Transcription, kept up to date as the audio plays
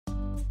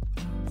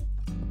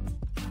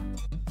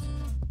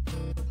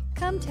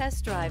Come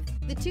test drive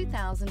the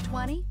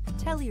 2020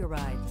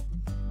 Telluride.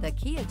 The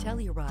Kia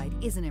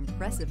Telluride is an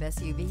impressive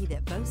SUV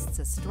that boasts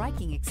a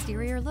striking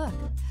exterior look,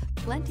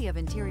 plenty of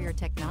interior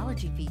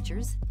technology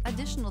features,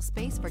 additional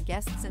space for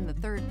guests in the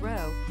third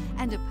row,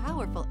 and a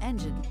powerful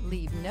engine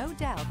leave no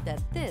doubt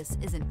that this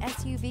is an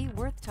SUV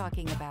worth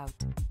talking about.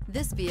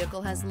 This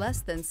vehicle has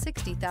less than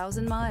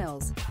 60,000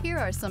 miles. Here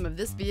are some of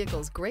this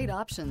vehicle's great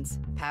options: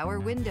 power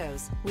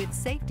windows with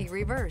safety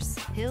reverse,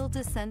 hill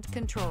descent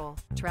control,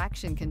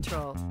 traction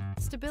control,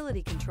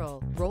 stability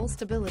control, roll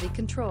stability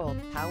control,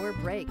 power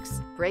brakes,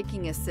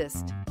 braking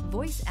assist,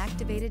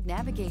 voice-activated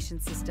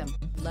navigation system,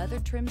 leather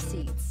trim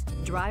seats,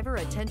 driver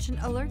attention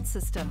alert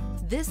system.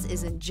 This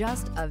isn't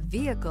just a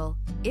vehicle,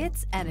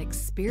 it's an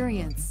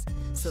experience.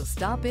 So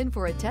stop in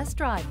for a test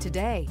drive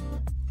today.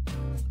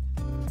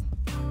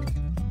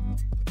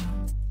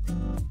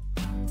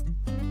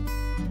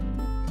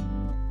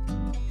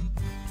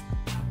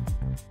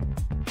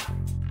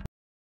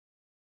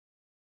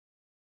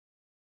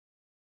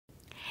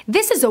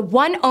 This is a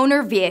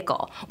one-owner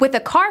vehicle with a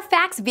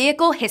CARFAX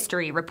Vehicle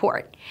History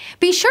Report.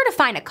 Be sure to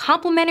find a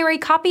complimentary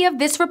copy of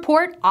this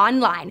report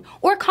online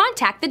or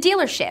contact the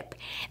dealership.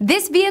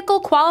 This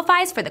vehicle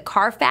qualifies for the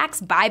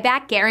CARFAX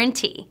Buyback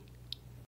Guarantee.